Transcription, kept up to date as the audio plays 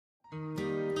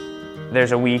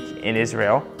There's a week in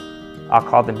Israel, I'll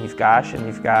call it Mifgash, and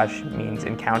Mifgash means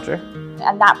encounter.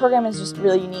 And that program is just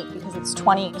really unique because it's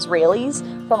 20 Israelis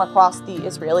from across the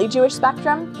Israeli Jewish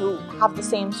spectrum who have the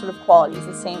same sort of qualities,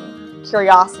 the same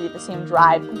curiosity, the same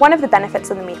drive. One of the benefits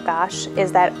of the Mifgash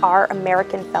is that our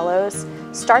American fellows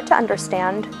start to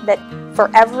understand that for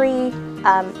every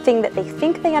thing that they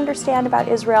think they understand about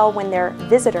Israel when they're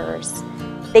visitors,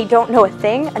 they don't know a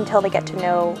thing until they get to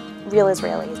know real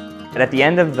Israelis. And at the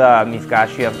end of the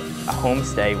Mifgash, you have a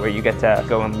homestay where you get to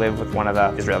go and live with one of the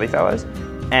Israeli fellows.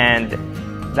 And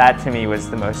that to me was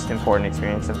the most important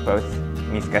experience of both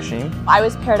Mifgashim. I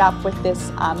was paired up with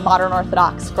this modern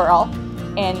Orthodox girl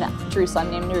in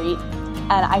Jerusalem named Nurit,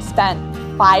 and I spent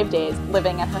 5 days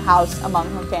living at her house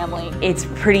among her family. It's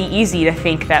pretty easy to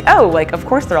think that, oh, like, of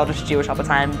course they're all just Jewish all the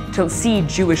time. To see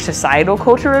Jewish societal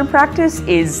culture in practice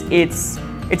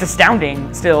it's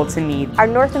astounding still to me. Our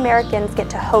North Americans get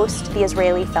to host the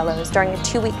Israeli Fellows during a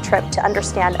 2-week trip to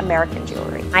understand American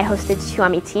Jewry. I hosted 2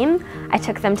 Amitim. I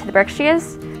took them to the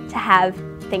Berkshires to have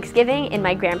Thanksgiving in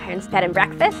my grandparents' bed and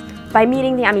breakfast. By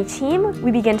meeting the Amitim,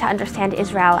 we begin to understand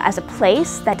Israel as a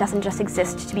place that doesn't just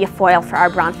exist to be a foil for our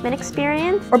Bronfman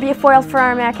experience or be a foil for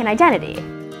our American identity.